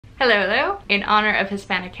Hello! In honor of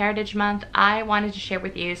Hispanic Heritage Month, I wanted to share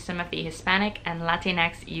with you some of the Hispanic and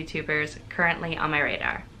Latinx YouTubers currently on my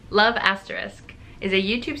radar. Love Asterisk is a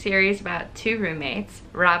YouTube series about two roommates,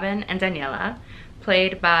 Robin and Daniela,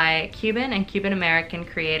 played by Cuban and Cuban-American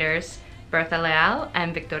creators Bertha Leal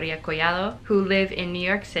and Victoria Collado, who live in New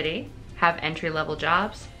York City, have entry-level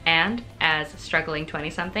jobs, and, as struggling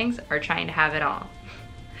 20-somethings, are trying to have it all.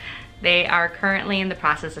 They are currently in the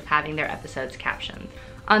process of having their episodes captioned.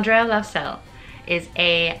 Andrea Lausel is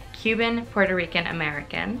a Cuban Puerto Rican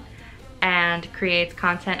American and creates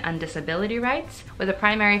content on disability rights with a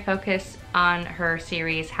primary focus on her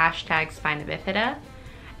series #Spina Bifida,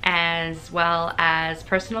 as well as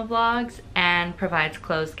personal vlogs, and provides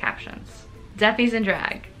closed captions. Deafies in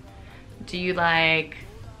Drag. Do you like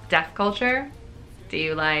deaf culture? Do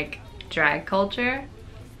you like drag culture?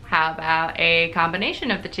 How about a combination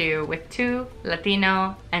of the two with two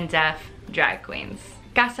Latino and deaf drag queens?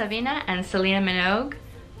 Casavina and Selena Minogue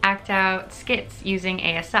act out skits using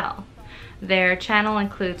ASL. Their channel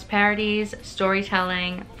includes parodies,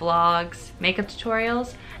 storytelling, vlogs, makeup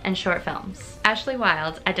tutorials, and short films. Ashley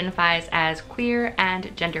Wilde identifies as queer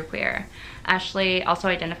and genderqueer. Ashley also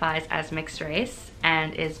identifies as mixed race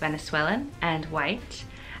and is Venezuelan and white,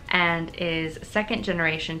 and is second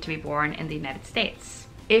generation to be born in the United States.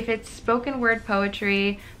 If it's spoken word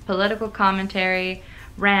poetry, political commentary,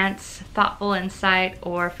 rants, thoughtful insight,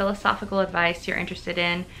 or philosophical advice you're interested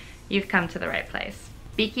in, you've come to the right place.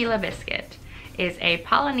 Beaky La Biscuit is a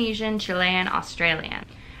Polynesian Chilean Australian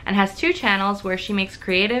and has two channels where she makes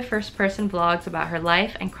creative first-person vlogs about her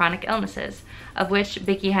life and chronic illnesses, of which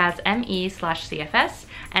Beaky has ME/CFS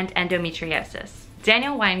and endometriosis.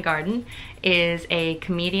 Daniel Weingarten is a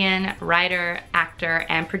comedian, writer, actor,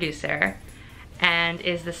 and producer, and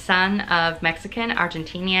is the son of Mexican,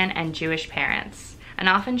 Argentinian, and Jewish parents, and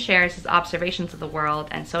often shares his observations of the world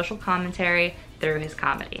and social commentary through his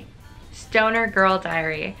comedy. Stoner Girl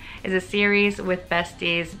Diary is a series with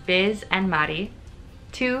besties Biz and Mari,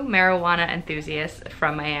 two marijuana enthusiasts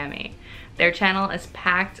from Miami. Their channel is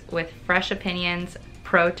packed with fresh opinions,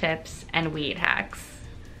 pro tips, and weed hacks.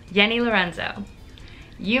 Yenny Lorenzo.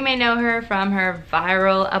 You may know her from her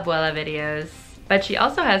viral Abuela videos, but she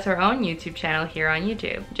also has her own YouTube channel here on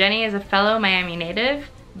YouTube. Jenny is a fellow Miami native,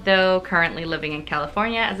 though currently living in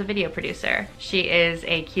California as a video producer. She is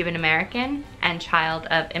a Cuban American and child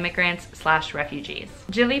of immigrants/refugees.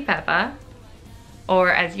 Jilly Peppa, or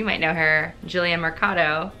as you might know her, Jillian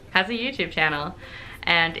Mercado, has a YouTube channel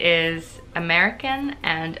and is American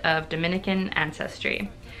and of Dominican ancestry.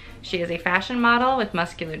 She is a fashion model with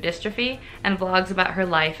muscular dystrophy and vlogs about her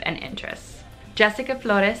life and interests. Jessica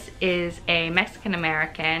Flores is a Mexican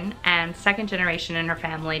American and second generation in her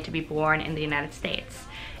family to be born in the United States.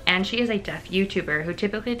 And she is a deaf YouTuber who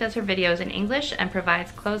typically does her videos in English and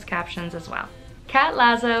provides closed captions as well. Kat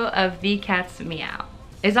Lazo of The Cat's Meow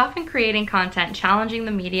is often creating content challenging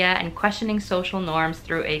the media and questioning social norms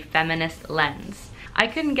through a feminist lens. I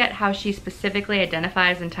couldn't get how she specifically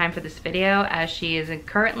identifies in time for this video, as she is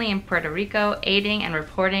currently in Puerto Rico aiding and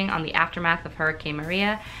reporting on the aftermath of Hurricane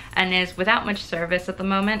Maria and is without much service at the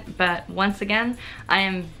moment, but once again, I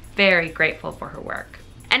am very grateful for her work.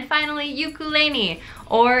 And finally, Elainey,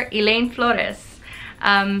 or Elaine Flores,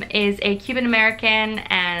 is a Cuban American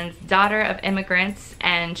and daughter of immigrants,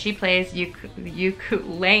 and she plays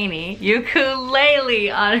ukulele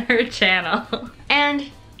on her channel. And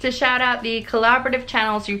to shout out the collaborative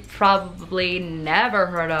channels you've probably never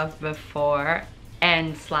heard of before,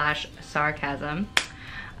 /sarcasm.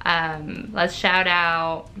 Let's shout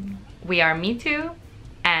out We Are Me Too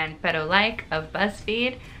and Pero Like of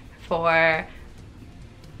BuzzFeed for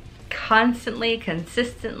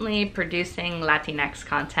consistently producing Latinx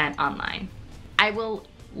content online. I will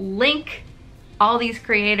link all these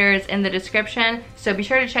creators in the description, so be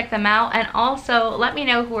sure to check them out, and also let me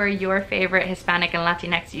know who are your favorite Hispanic and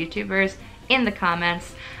Latinx YouTubers in the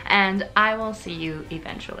comments, and I will see you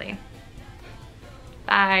eventually.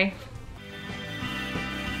 Bye.